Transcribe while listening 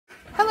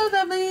Hello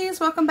lovelies,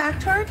 welcome back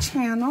to our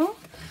channel.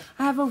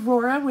 I have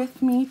Aurora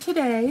with me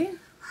today.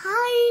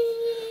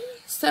 Hi!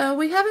 So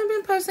we haven't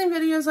been posting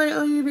videos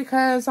lately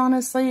because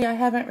honestly I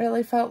haven't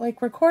really felt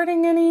like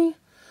recording any.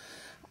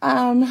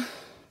 I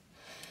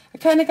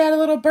kind of got a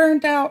little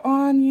burned out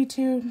on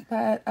YouTube,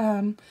 but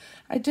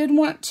I did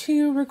want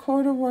to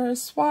record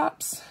Aurora's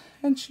swaps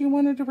and she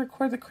wanted to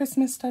record the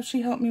Christmas stuff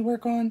she helped me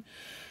work on.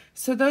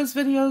 So those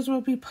videos will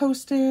be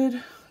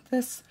posted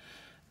this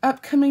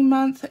upcoming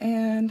month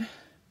and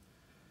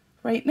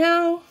right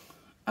now.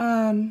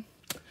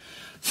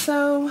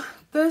 So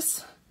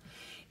this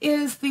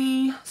is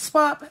the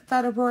swap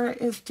that Aurora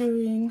is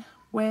doing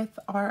with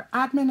our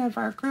admin of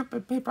our group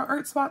of Paper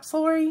Art Swaps,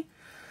 Lori.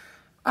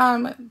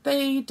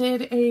 They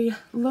did a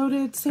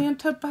loaded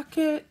Santa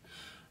bucket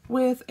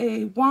with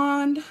a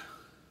wand,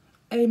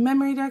 a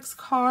memory decks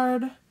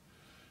card,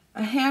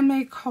 a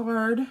handmade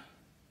card,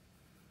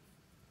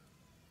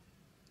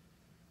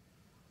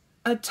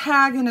 a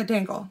tag, and a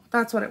dangle.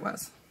 That's what it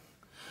was.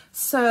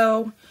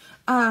 So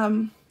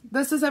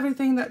this is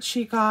everything that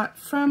she got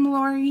from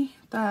Lori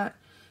that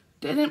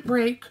didn't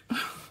break.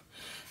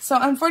 So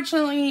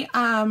unfortunately,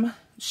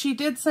 she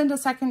did send a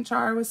second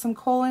jar with some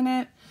coal in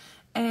it,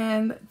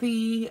 and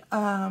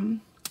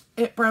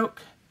it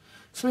broke.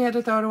 So we had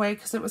to throw it away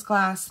because it was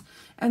glass.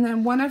 And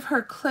then one of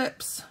her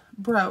clips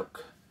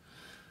broke.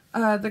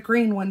 The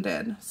green one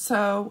did.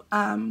 So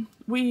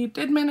we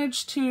did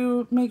manage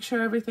to make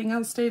sure everything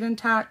else stayed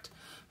intact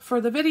for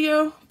the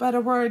video, but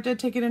Aurora did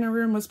take it in her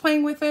room, was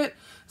playing with it,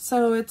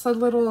 so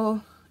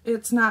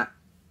it's not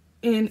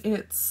in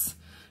its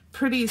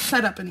pretty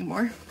setup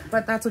anymore,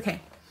 but that's okay.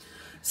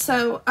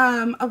 So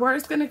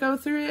Aurora's going to go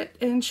through it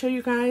and show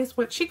you guys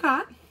what she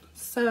got.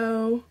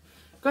 So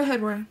go ahead,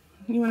 Aurora.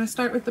 You want to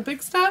start with the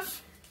big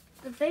stuff?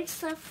 The big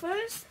stuff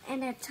first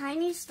and the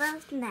tiny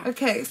stuff next.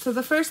 Okay, so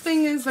the first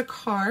thing is the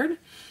card.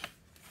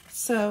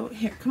 So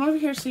here, come over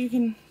here so you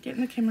can get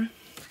in the camera.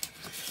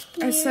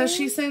 So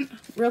she sent,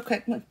 real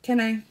quick, can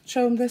I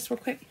show them this real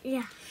quick?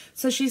 Yeah.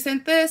 So she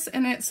sent this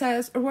and it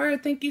says, Aurora,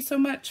 thank you so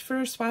much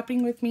for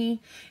swapping with me.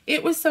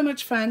 It was so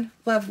much fun.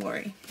 Love,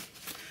 Lori.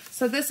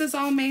 So this is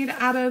all made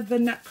out of the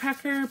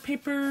Nutcracker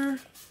paper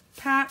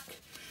pack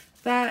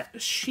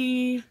that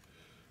she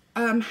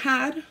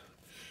had.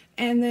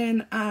 And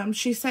then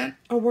she sent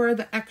Aurora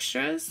the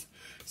extras.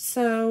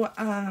 So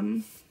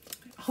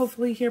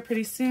hopefully here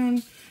pretty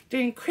soon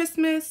during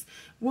Christmas,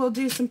 we'll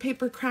do some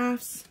paper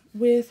crafts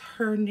with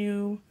her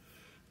new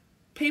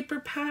paper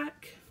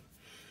pack.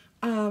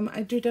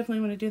 I do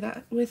definitely want to do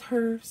that with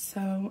her,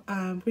 so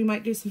we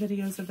might do some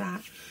videos of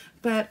that.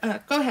 But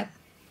go ahead.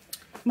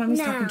 Mommy's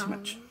talking too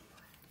much.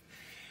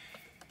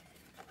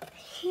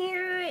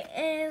 Here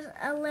is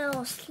a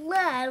little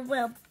sled with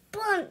a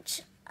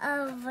bunch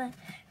of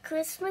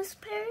Christmas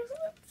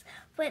presents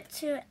with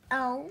 2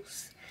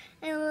 elves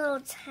and a little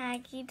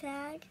taggy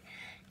tag.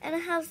 And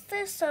it has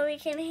this so we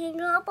can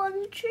hang up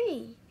on the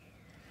tree.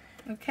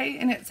 Okay,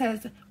 and it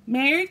says,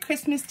 Merry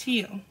Christmas to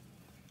you.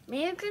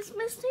 Merry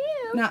Christmas to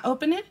you. Now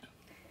open it.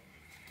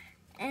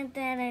 And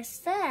then it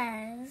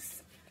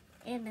says,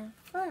 in the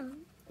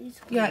front,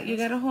 yeah, you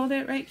gotta hold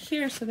it right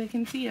here so they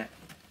can see it.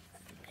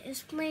 It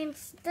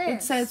explains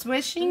this. It says,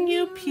 wishing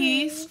you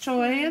peace,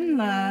 joy, and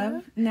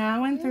love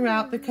now and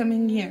throughout the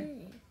coming year.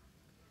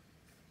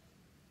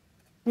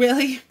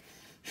 Really?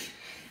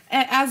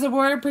 As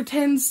Aurora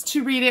pretends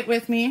to read it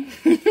with me.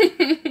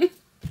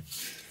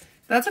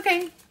 That's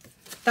okay.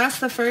 That's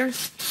the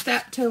first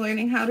step to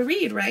learning how to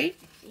read, right?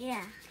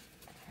 Yeah.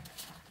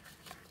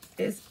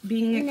 Is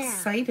being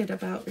excited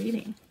about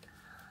reading.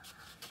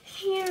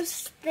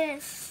 Here's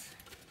this.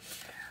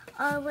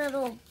 A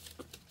little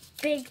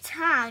big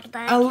tag.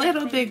 That A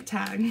little big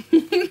tag.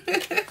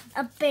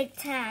 A big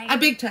tag. A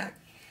big tag.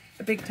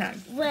 A big tag.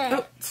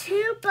 With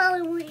two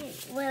ballerina,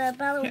 with a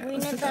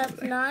ballerina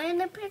that's not in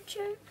the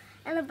picture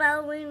and a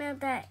ballerina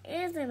that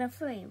is in a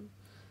frame.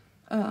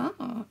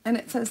 Oh, and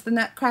it says the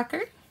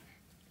Nutcracker.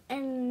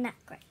 And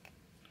Nutcracker.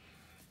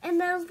 And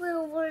those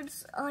little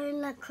words are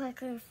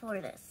Nutcracker for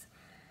this.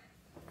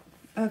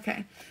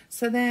 Okay,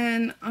 so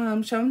then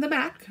show them the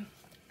back.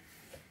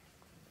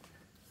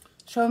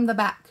 Show them the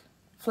back.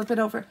 Flip it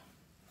over.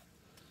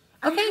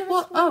 Okay,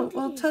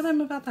 well, tell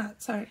them about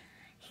that. Sorry.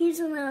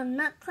 Here's a little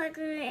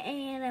Nutcracker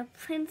and a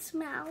Prince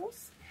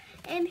Mouse.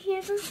 And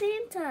here's a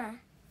Santa.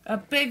 A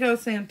big old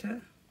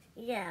Santa.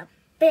 Yeah,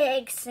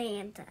 big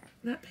Santa.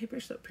 That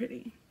paper's so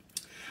pretty.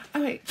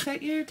 Alright,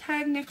 set your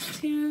tag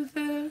next to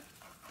the...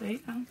 There you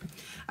go.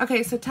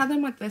 Okay, so tell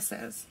them what this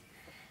is.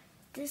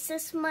 This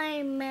is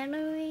my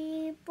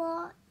memory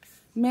box.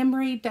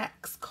 Memory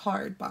decks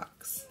card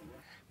box.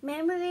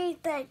 Memory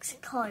decks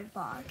card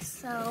box.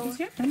 So. Is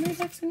your memory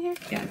decks in here?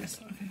 Yeah, it is.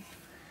 Okay.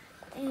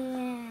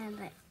 And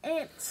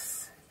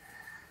it's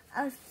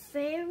a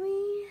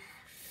very,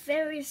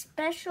 very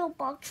special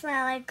box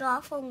that I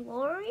got from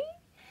Lori.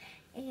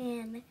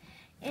 And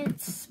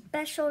it's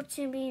special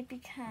to me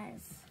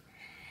because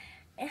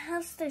it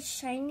has the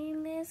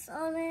shininess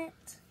on it.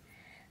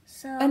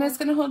 So. And it's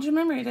going to hold your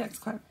memory decks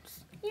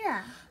cards.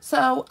 Yeah.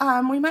 So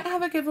we might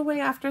have a giveaway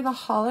after the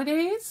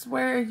holidays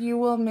where you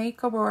will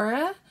make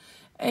Aurora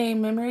a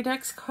Memory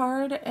Dex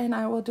card, and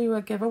I will do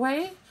a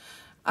giveaway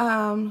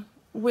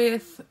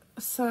with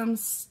some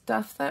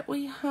stuff that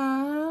we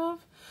have.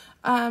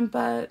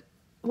 But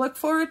look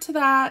forward to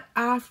that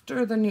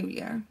after the new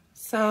year.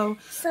 So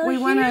we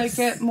want to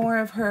get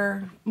more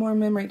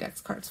Memory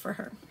Dex cards for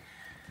her.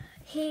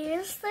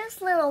 Here's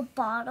this little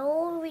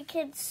bottle. We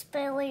can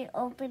spilly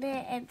open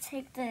it and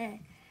take the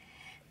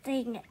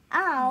thing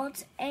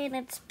out, and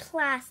it's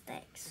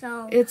plastic.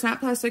 So it's not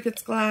plastic,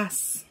 it's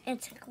glass.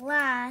 It's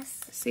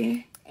glass.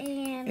 See?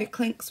 And it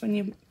clinks when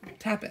you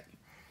tap it.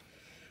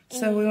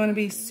 So we want to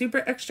be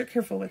super extra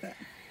careful with it.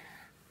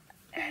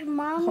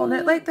 Mommy, hold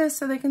it like this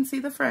so they can see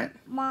the front.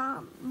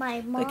 My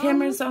mom. The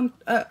camera's on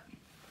up.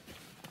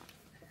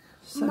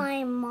 So.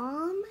 My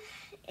mom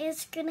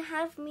is gonna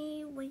have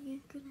me. What are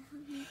you gonna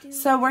have me do?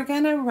 So we're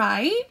gonna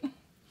write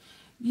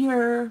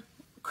your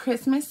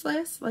Christmas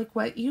list, like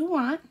what you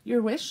want,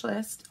 your wish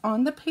list,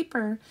 on the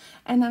paper,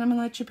 and then I'm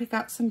gonna let you pick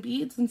out some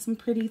beads and some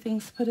pretty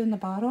things to put in the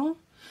bottle,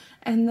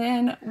 and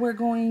then we're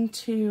going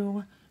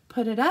to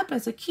put it up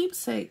as a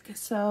keepsake.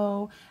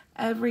 So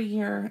every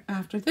year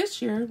after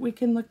this year, we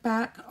can look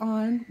back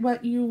on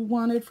what you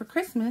wanted for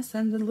Christmas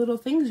and the little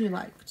things you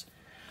liked.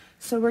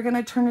 So we're going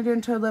to turn it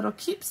into a little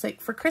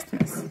keepsake for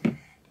Christmas.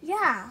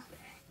 Yeah.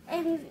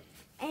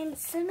 And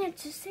send it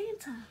to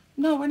Santa.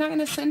 No, we're not going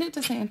to send it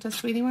to Santa,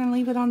 sweetie. We're going to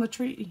leave it on the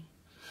tree.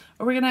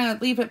 Or we're going to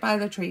leave it by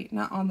the tree,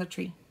 not on the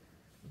tree.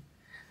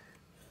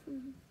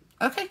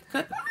 Okay,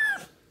 good.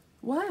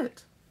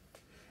 What?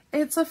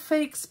 It's a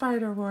fake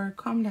spider, Aurora.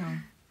 Calm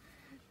down.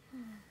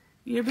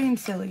 You're being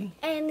silly.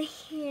 And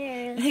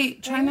here's Hey,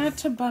 try not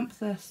to bump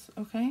this,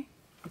 okay?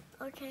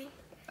 Okay.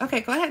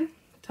 Okay, go ahead.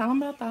 Tell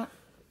them about that.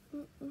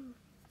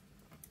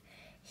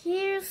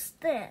 Here's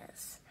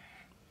this.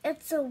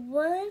 It's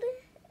wood.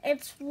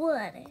 It's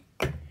wood.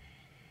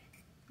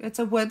 It's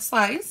a wood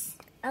slice.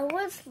 A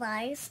wood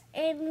slice,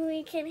 and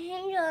we can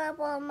hang it up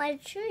on my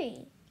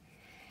tree.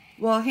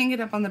 We'll hang it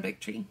up on the big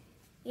tree.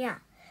 Yeah,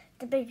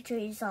 the big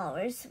tree is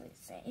ours, we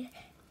say.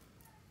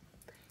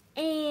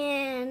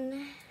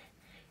 And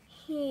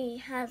he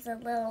has a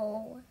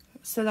little...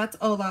 So that's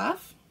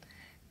Olaf.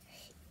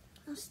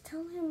 I was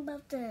telling him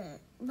about the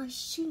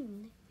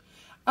machine.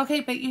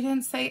 Okay, but you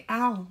didn't say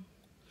Owl.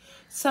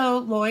 So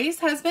Loy's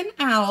husband,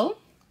 Owl,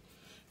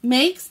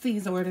 makes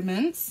these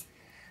ornaments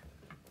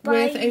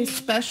with a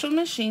special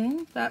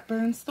machine that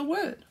burns the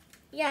wood.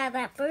 Yeah,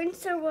 that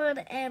burns the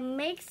wood and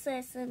makes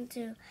this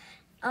into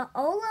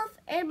Olaf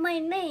and my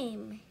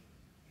name.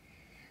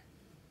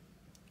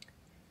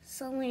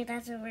 So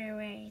that's a rare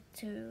way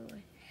to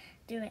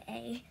do an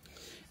A.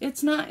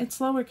 It's not. It's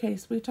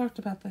lowercase. We talked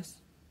about this.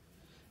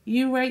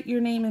 You write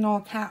your name in all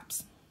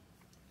caps.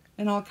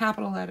 In all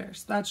capital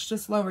letters. That's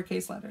just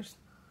lowercase letters.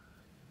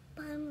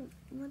 But I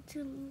want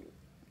to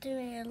do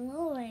it in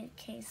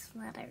lowercase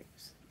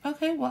letters.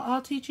 Okay, well,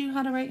 I'll teach you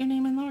how to write your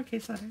name in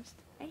lowercase letters.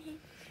 Okay.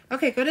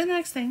 Okay, go to the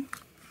next thing.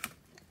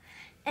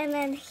 And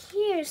then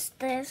here's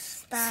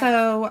this.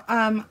 So,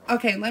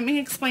 okay, let me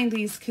explain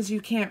these because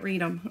you can't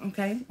read them,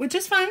 okay? Which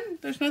is fine.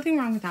 There's nothing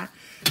wrong with that.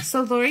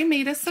 So, Lori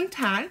made us some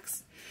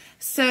tags.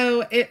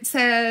 So, it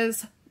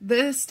says,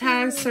 this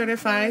tag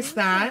certifies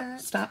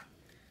that, stop,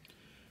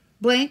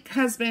 blank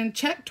has been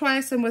checked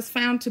twice and was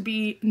found to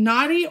be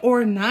naughty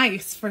or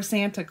nice for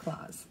Santa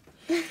Claus.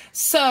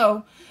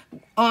 So,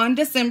 on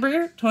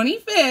December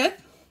 25th,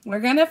 we're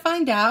going to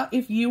find out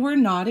if you were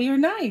naughty or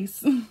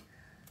nice.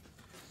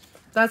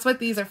 That's what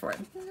these are for.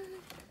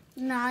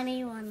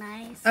 Naughty or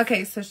nice.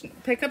 Okay, so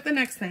pick up the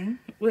next thing,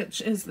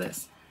 which is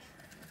this.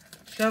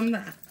 Show them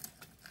that.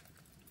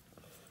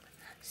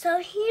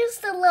 So here's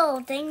the little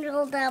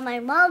dingle that my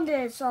mom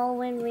did so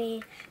when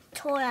we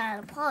tore it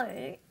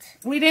apart.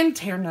 We didn't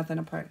tear nothing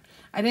apart.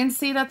 I didn't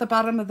see it at the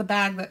bottom of the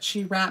bag that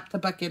she wrapped the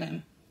bucket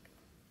in.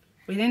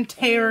 We didn't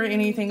tear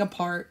anything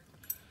apart.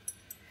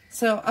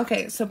 So,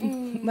 okay, so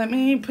let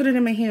me put it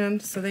in my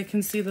hand so they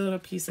can see the little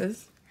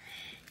pieces.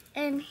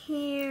 And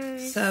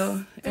here's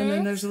and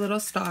then there's a little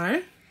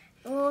star.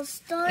 A little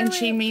star. And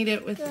she made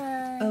it with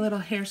a little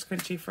hair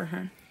scrunchie for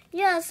her.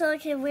 Yeah, so I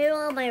can wear it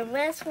on my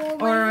wrist or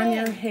my Or on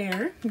your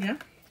hair, yeah.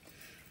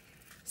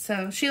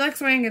 So, she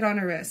likes wearing it on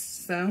her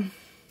wrist, so.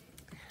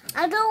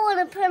 I don't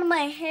want to put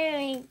my hair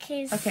in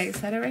case. Okay,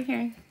 set it right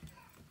here.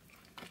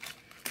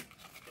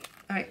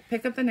 Alright,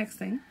 pick up the next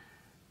thing.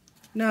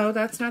 No,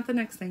 that's not the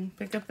next thing.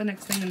 Pick up the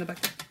next thing in the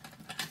bucket.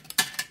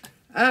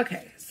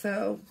 Okay,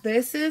 so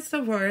this is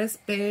Aurora's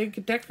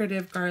big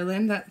decorative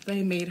garland that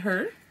they made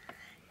her.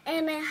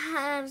 And it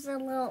has a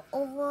little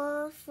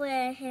oval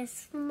for his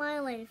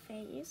smiling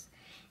face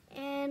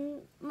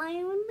and my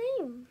own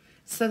name.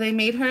 So they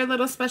made her a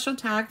little special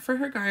tag for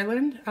her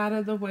garland out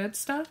of the wood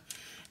stuff.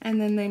 And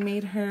then they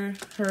made her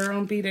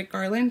own beaded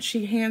garland.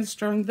 She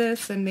hand-strung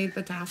this and made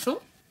the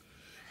tassel,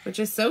 which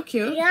is so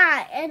cute.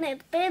 Yeah, and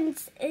it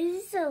bends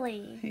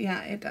easily.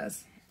 Yeah, it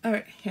does. All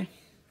right, here.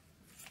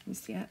 Let me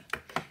see it.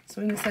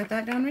 So we're going to set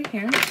that down right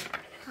here.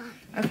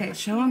 Okay,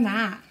 show them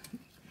that.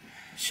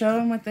 Show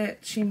them what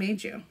she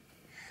made you.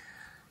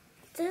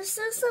 This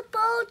is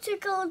about to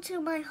go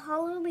to my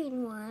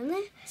Halloween one.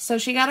 So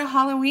she got a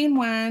Halloween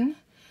one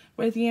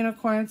with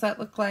unicorns that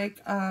look like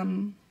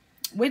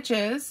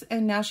witches,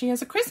 and now she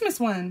has a Christmas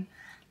one.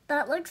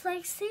 That looks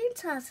like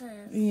Santa's.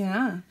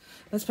 Yeah.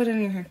 Let's put it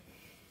in your hair.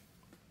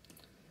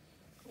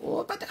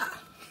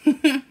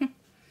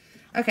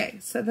 Okay,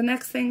 so the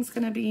next thing's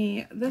going to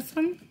be this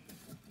one.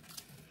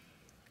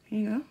 Here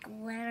you go.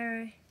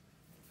 Glitter.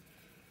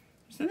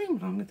 There's nothing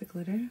wrong with the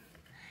glitter.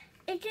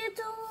 It gets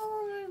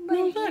all over my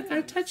No, look, I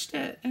hands. touched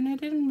it, and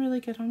it didn't really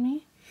get on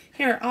me.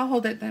 Here, I'll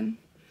hold it then.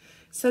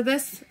 So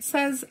this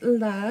says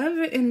love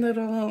in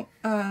little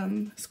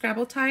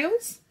Scrabble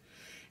tiles.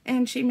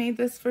 And she made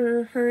this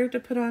for her to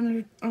put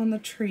on the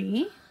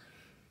tree.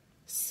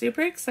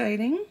 Super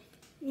exciting.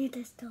 You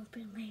just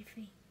open my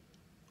feet.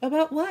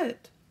 About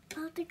what?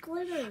 About the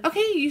glitter.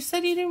 Okay, you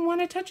said you didn't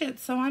want to touch it,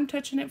 so I'm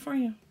touching it for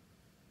you.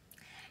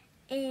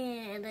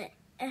 And it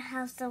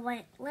has the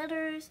white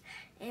letters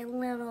and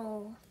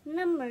little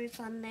numbers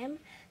on them.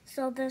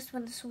 So this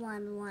one's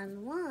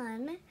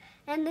 111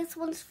 and this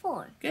one's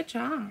 4. Good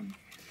job.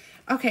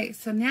 Okay,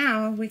 so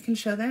now we can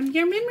show them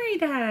your memory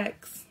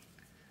decks.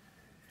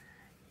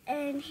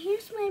 And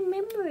here's my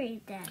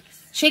memory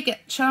decks. Shake it.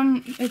 Show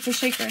them it's a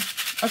shaker.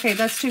 Okay,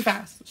 that's too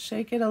fast.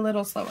 Shake it a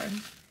little slower.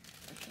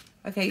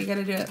 Okay, you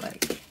gotta do it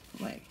like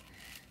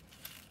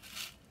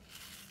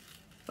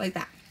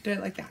that. Do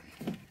it like that.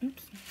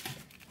 Oops.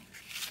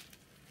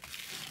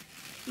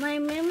 My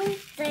memory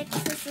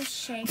decks is a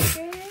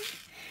shaker.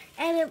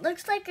 And it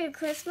looks like a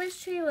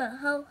Christmas tree with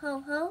ho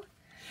ho ho.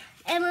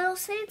 And little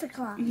Santa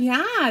Claus.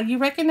 Yeah, you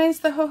recognize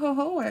the ho ho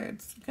ho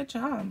words. Good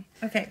job.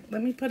 Okay,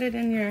 let me put it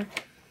in your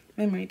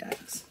memory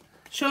decks.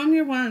 Show them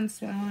your ones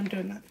while I'm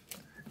doing that.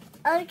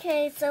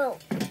 Okay, so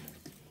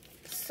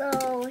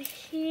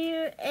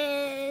here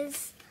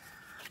is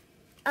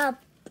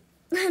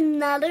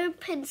another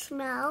pinch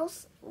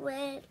mouse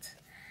with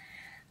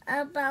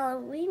a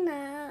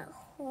ballerina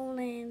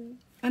holding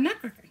A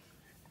nutcracker.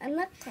 a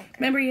nutcracker.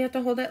 Remember, you have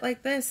to hold it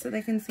like this so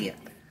they can see it.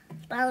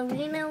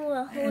 Ballerina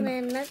will hold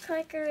a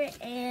nutcracker,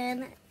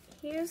 and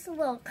here's a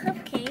little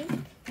cupcake,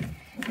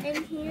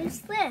 and here's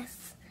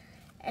this,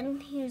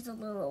 and here's a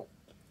little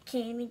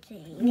candy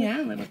cane.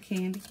 Yeah, a little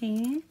candy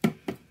cane.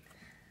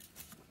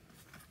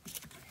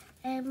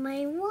 And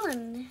my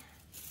wand,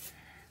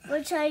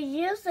 which I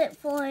use it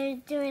for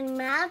doing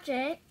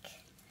magic.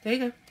 There you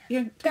go.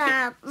 Here, take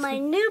That it. my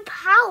new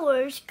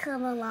powers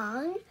come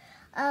along.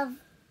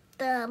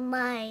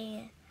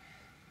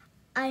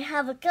 I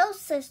have a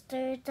ghost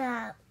sister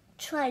that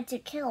tried to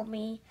kill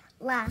me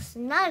last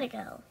night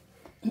ago.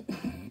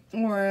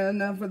 Or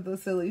enough with the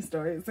silly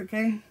stories,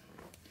 okay?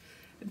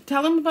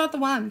 Tell them about the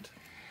wand.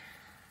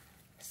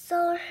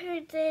 So her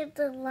did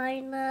the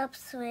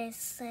lineups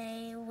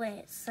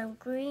with some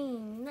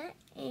green,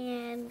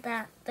 and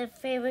that the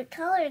favorite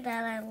color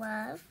that I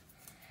love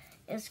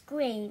is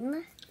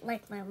green,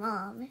 like my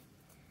mom.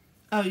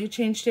 Oh, you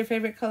changed your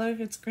favorite color?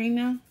 It's green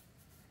now?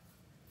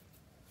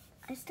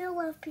 I still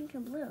love pink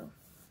and blue.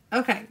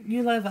 Okay,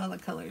 you love all the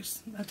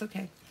colors. That's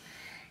okay.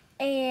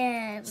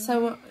 And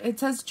So it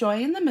says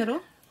joy in the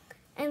middle.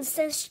 and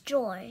says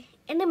joy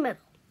in the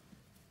middle.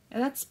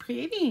 And that's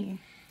pretty.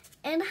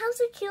 And has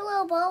a cute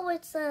little ball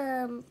with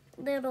some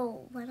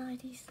little, what are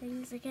these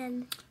things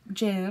again?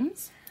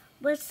 Gems.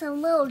 With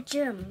some little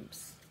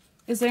gems.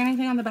 Is there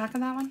anything on the back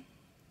of that one?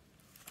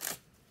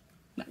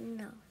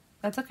 No.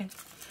 That's okay.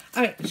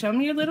 All right, show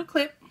me your little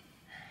clip.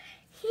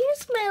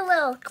 Here's my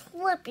little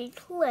clippy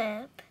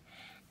clip.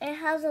 It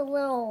has a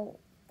little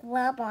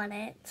web on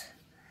it.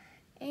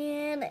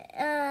 And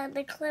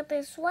the clip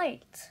is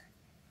white.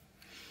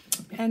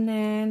 And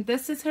then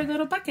this is her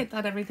little bucket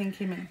that everything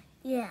came in.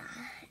 Yeah.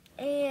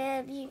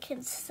 And you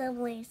can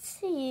simply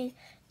see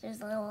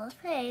there's a little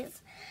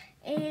face.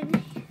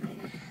 And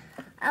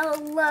I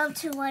would love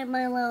to write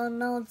my little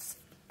notes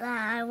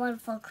that I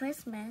want for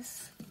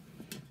Christmas.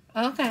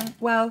 Okay,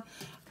 well,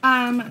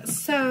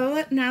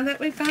 so now that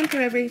we've gone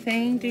through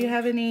everything, do you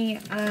have any,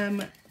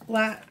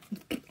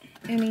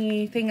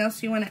 anything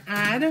else you want to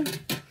add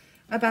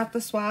about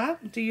the swap?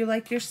 Do you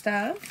like your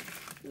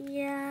stuff?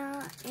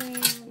 Yeah,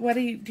 and What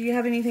do you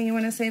have anything you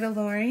want to say to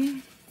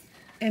Lori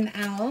and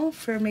Al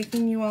for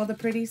making you all the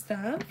pretty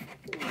stuff?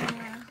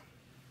 yeah.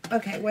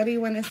 Okay, what do you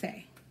want to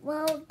say?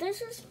 Well,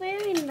 this is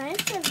very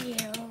nice of you,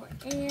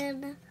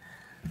 and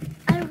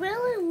I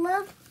really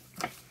love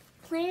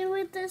playing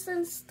with this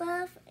and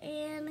stuff,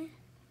 and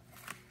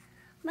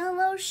my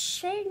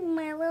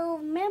little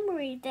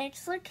memory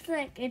decks looks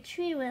like a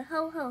tree with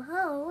ho ho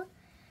ho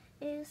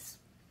is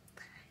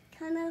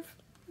kind of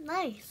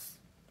nice.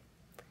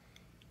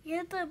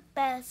 You're the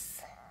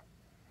best.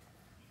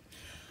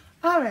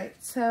 All right,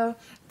 so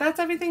that's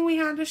everything we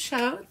had to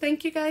show.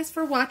 Thank you guys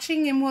for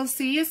watching, and we'll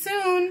see you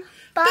soon.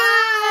 Bye.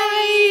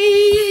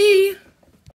 Bye.